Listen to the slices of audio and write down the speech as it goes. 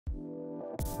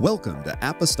Welcome to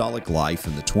Apostolic Life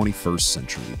in the 21st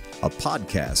Century, a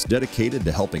podcast dedicated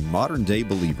to helping modern-day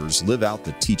believers live out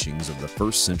the teachings of the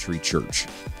first century church.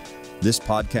 This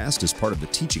podcast is part of the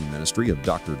teaching ministry of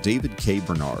Dr. David K.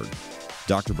 Bernard.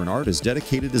 Dr. Bernard has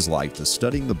dedicated his life to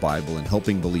studying the Bible and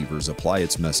helping believers apply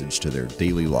its message to their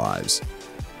daily lives.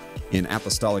 In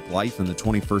Apostolic Life in the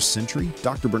 21st Century,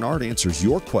 Dr. Bernard answers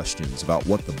your questions about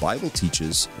what the Bible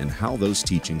teaches and how those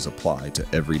teachings apply to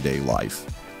everyday life.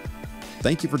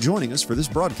 Thank you for joining us for this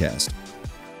broadcast.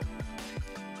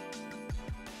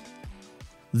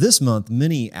 This month,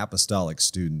 many apostolic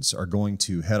students are going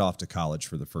to head off to college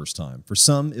for the first time. For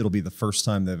some, it'll be the first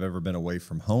time they've ever been away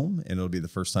from home, and it'll be the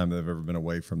first time they've ever been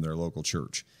away from their local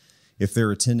church. If they're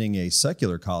attending a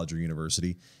secular college or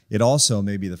university, it also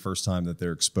may be the first time that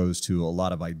they're exposed to a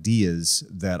lot of ideas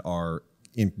that are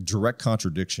in direct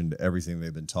contradiction to everything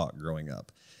they've been taught growing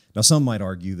up. Now, some might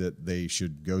argue that they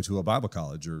should go to a Bible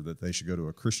college or that they should go to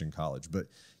a Christian college, but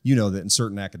you know that in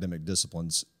certain academic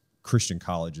disciplines, Christian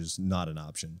college is not an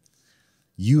option.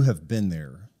 You have been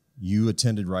there. You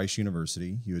attended Rice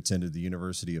University. You attended the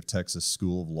University of Texas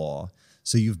School of Law,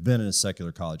 so you've been in a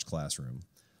secular college classroom.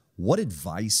 What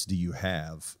advice do you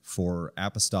have for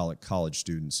apostolic college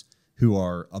students who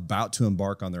are about to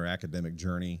embark on their academic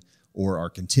journey or are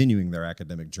continuing their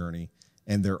academic journey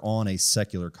and they're on a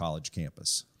secular college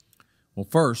campus? Well,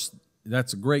 first,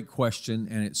 that's a great question,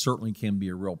 and it certainly can be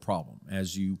a real problem.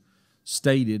 As you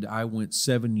stated, I went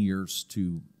 7 years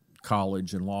to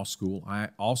college and law school. I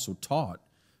also taught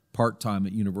part-time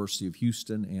at University of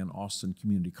Houston and Austin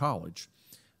Community College.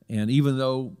 And even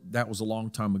though that was a long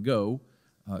time ago,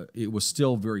 it was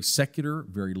still very secular,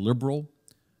 very liberal.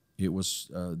 It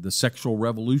was the sexual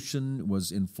revolution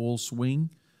was in full swing.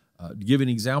 To give an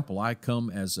example, I come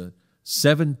as a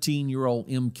 17-year-old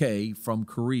MK from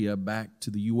Korea back to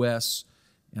the U.S.,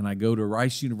 and I go to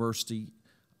Rice University.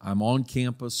 I'm on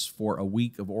campus for a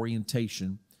week of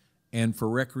orientation, and for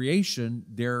recreation,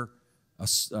 their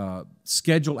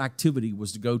scheduled activity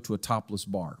was to go to a topless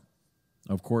bar.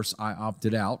 Of course, I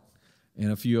opted out,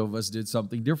 and a few of us did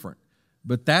something different.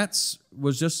 But that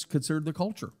was just considered the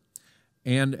culture.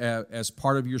 And as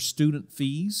part of your student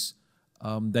fees,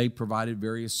 they provided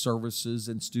various services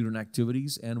and student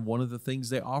activities, and one of the things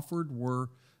they offered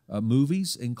were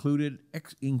movies, including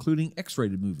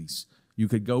X-rated movies. You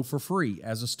could go for free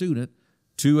as a student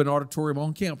to an auditorium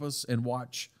on campus and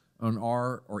watch an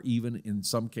R or even in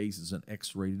some cases an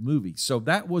X-rated movie. So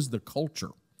that was the culture.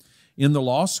 In the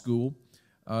law school,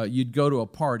 you'd go to a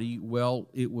party. Well,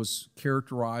 it was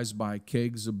characterized by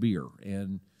kegs of beer,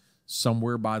 and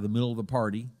somewhere by the middle of the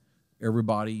party,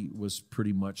 everybody was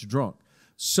pretty much drunk.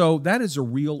 So that is a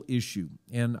real issue,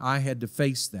 and I had to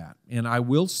face that. And I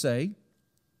will say,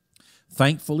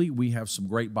 thankfully, we have some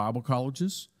great Bible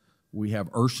colleges. We have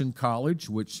Urshan College,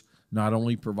 which not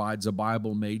only provides a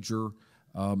Bible major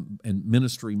and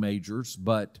ministry majors,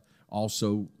 but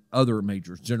also other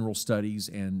majors, general studies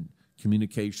and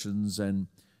communications and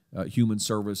human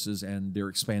services, and they're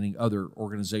expanding other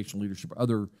organizational leadership,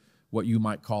 other what you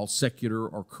might call secular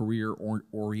or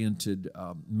career-oriented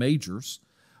majors.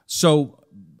 So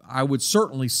I would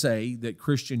certainly say that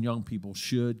Christian young people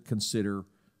should consider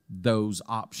those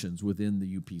options within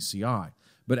the UPCI.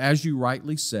 But as you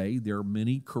rightly say, there are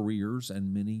many careers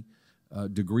and many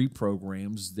degree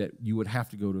programs that you would have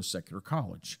to go to a secular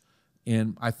college.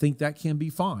 And I think that can be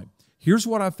fine. Here's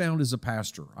what I found as a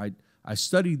pastor. I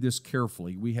studied this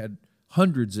carefully. We had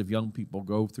hundreds of young people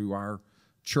go through our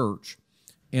church,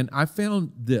 and I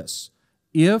found this.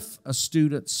 If a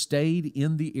student stayed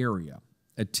in the area,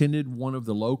 attended one of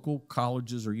the local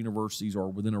colleges or universities or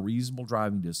within a reasonable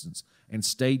driving distance, and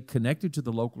stayed connected to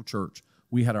the local church,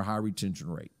 we had a high retention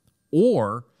rate.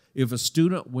 Or if a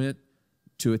student went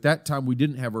to, at that time we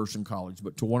didn't have Urshan College,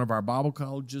 but to one of our Bible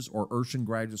colleges or Urshan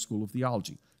Graduate School of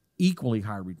Theology, equally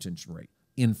high retention rate.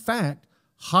 In fact,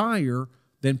 higher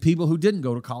than people who didn't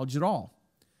go to college at all.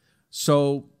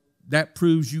 So that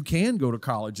proves you can go to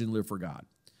college and live for God.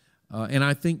 And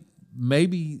I think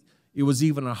maybe it was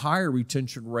even a higher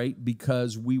retention rate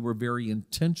because we were very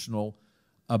intentional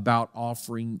about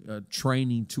offering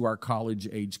training to our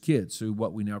college-age kids, who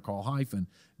what we now call hyphen,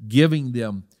 giving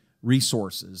them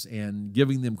resources and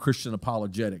giving them Christian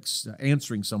apologetics,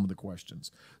 answering some of the questions.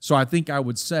 So I think I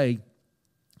would say,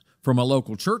 from a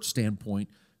local church standpoint,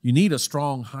 you need a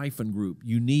strong hyphen group.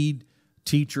 You need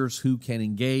teachers who can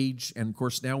engage. And, of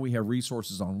course, now we have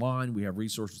resources online. We have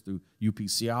resources through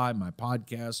UPCI, my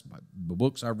podcast, the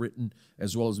books I've written,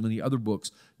 as well as many other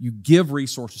books. You give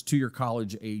resources to your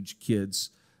college-age kids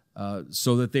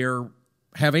so that they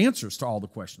have answers to all the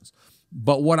questions.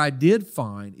 But what I did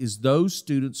find is those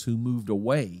students who moved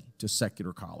away to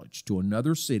secular college, to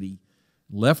another city,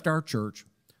 left our church,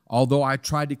 although I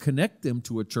tried to connect them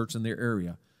to a church in their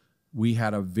area, we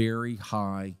had a very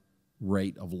high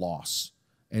rate of loss.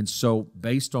 And so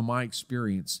based on my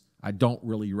experience, I don't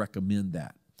really recommend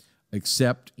that,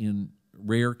 except in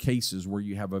rare cases where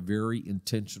you have a very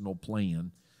intentional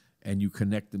plan and you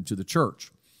connect them to the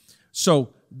church.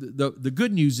 So the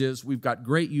good news is we've got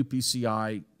great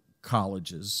UPCI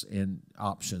colleges and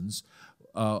options.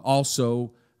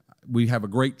 Also, we have a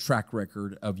great track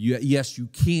record of, yes, you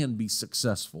can be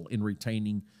successful in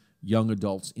retaining young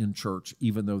adults in church,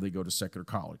 even though they go to secular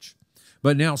college.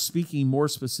 But now, speaking more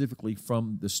specifically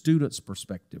from the student's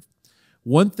perspective,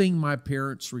 one thing my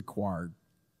parents required,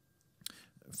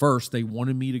 first, they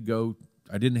wanted me to go.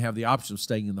 I didn't have the option of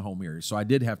staying in the home area, so I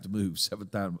did have to move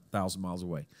 7,000 miles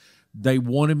away. They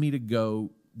wanted me to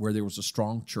go where there was a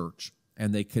strong church,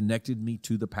 and they connected me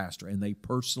to the pastor, and they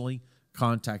personally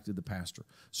contacted the pastor.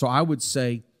 So I would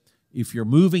say, if you're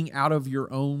moving out of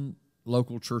your own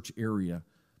local church area,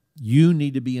 you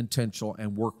need to be intentional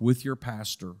and work with your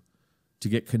pastor to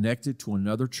get connected to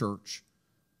another church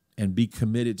and be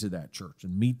committed to that church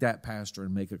and meet that pastor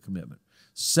and make a commitment.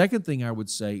 Second thing I would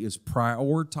say is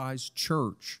prioritize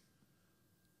church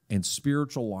and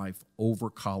spiritual life over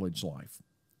college life.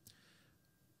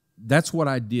 That's what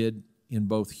I did in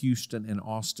both Houston and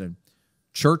Austin.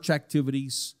 Church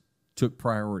activities took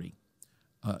priority.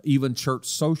 Even church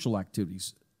social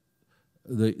activities,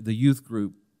 the youth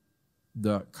group,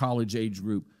 the college age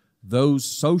group, those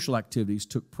social activities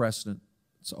took precedence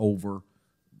over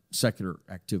secular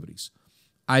activities.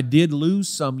 I did lose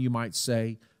some, you might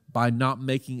say, by not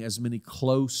making as many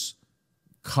close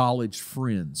college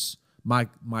friends. My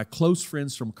close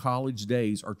friends from college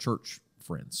days are church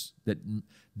friends that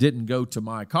didn't go to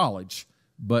my college,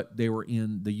 but they were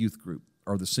in the youth group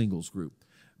or the singles group.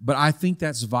 But I think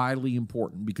that's vitally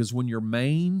important, because when your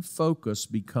main focus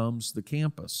becomes the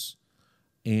campus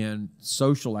and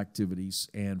social activities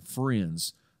and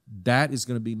friends, that is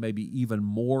going to be maybe even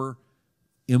more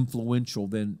influential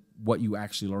than what you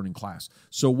actually learn in class.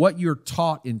 So what you're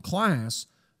taught in class,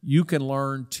 you can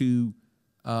learn to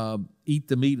eat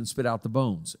the meat and spit out the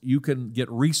bones. You can get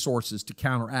resources to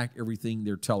counteract everything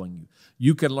they're telling you.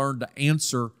 You can learn to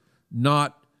answer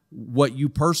not what you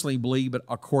personally believe, but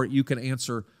you can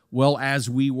answer, well, as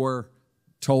we were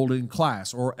told in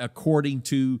class, or according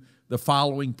to the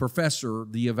following professor,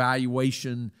 the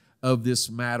evaluation of this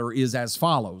matter is as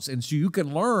follows. And so you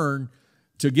can learn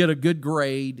to get a good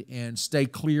grade and stay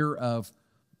clear of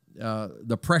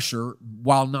the pressure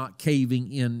while not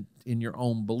caving in your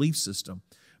own belief system.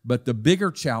 But the bigger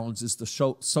challenge is the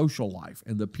social life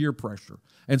and the peer pressure.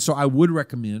 And so I would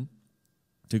recommend,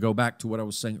 to go back to what I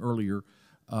was saying earlier,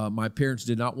 my parents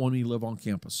did not want me to live on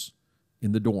campus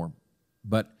in the dorm.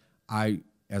 But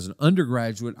as an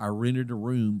undergraduate, I rented a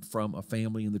room from a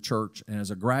family in the church. And as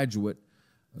a graduate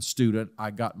student,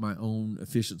 I got my own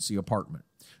efficiency apartment.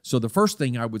 So the first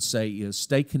thing I would say is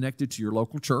stay connected to your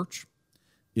local church,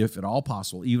 if at all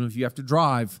possible. Even if you have to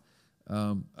drive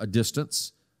a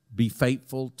distance, be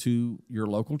faithful to your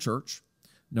local church.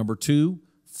 Number two,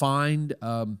 find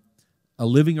a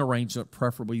living arrangement,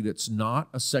 preferably that's not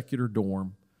a secular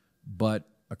dorm, but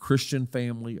a Christian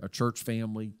family, a church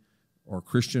family, or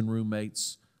Christian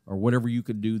roommates, or whatever you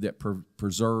can do that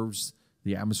preserves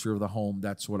the atmosphere of the home.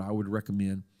 That's what I would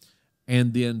recommend.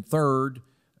 And then third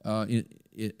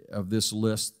of this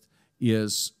list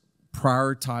is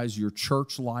prioritize your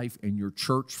church life and your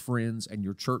church friends and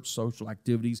your church social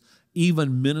activities,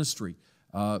 even ministry.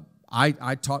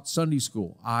 I taught Sunday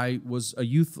school. I was a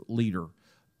youth leader.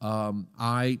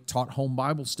 I taught home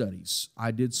Bible studies.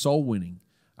 I did soul winning.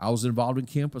 I was involved in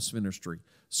campus ministry.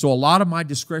 So a lot of my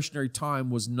discretionary time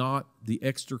was not the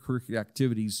extracurricular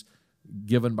activities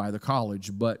given by the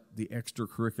college, but the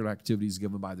extracurricular activities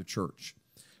given by the church.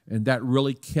 And that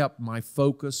really kept my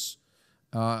focus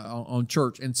on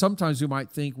church. And sometimes you might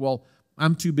think, well,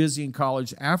 I'm too busy in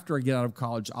college. After I get out of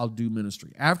college, I'll do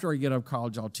ministry. After I get out of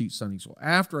college, I'll teach Sunday school.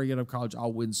 After I get out of college,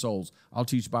 I'll win souls. I'll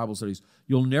teach Bible studies.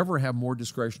 You'll never have more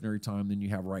discretionary time than you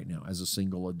have right now as a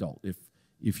single adult,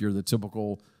 if you're the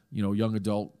typical young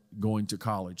adult going to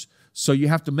college. So you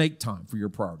have to make time for your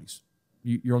priorities.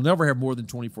 You'll never have more than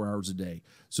 24 hours a day.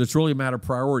 So it's really a matter of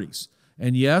priorities.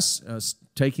 And yes,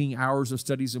 taking hours of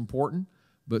study is important,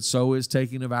 but so is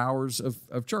taking of hours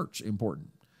of church important.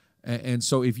 And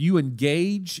so if you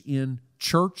engage in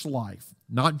church life,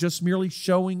 not just merely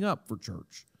showing up for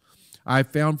church, I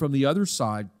found from the other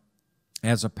side,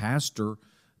 as a pastor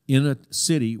in a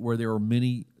city where there are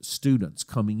many students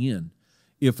coming in,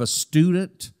 if a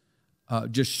student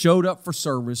just showed up for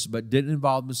service but didn't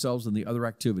involve themselves in the other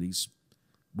activities,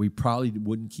 we probably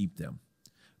wouldn't keep them.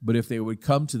 But if they would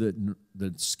come to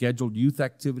the scheduled youth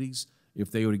activities, if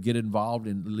they would get involved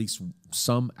in at least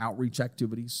some outreach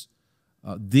activities,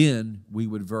 then we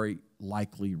would very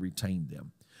likely retain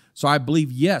them. So I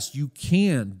believe, yes, you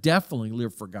can definitely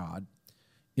live for God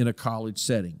in a college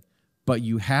setting, but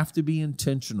you have to be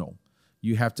intentional.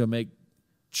 You have to make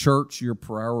church your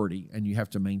priority, and you have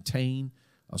to maintain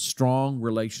a strong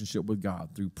relationship with God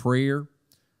through prayer,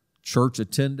 church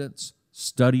attendance,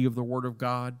 study of the Word of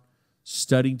God,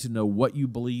 studying to know what you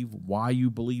believe, why you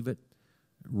believe it,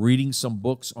 reading some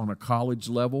books on a college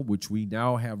level, which we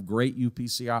now have great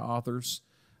UPCI authors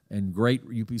and great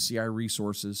UPCI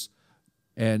resources,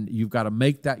 and you've got to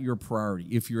make that your priority.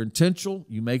 If you're intentional,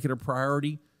 you make it a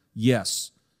priority,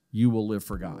 yes, you will live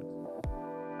for God.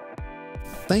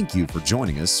 Thank you for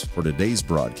joining us for today's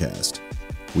broadcast.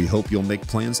 We hope you'll make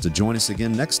plans to join us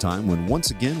again next time when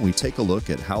once again we take a look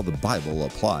at how the Bible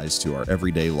applies to our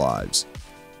everyday lives.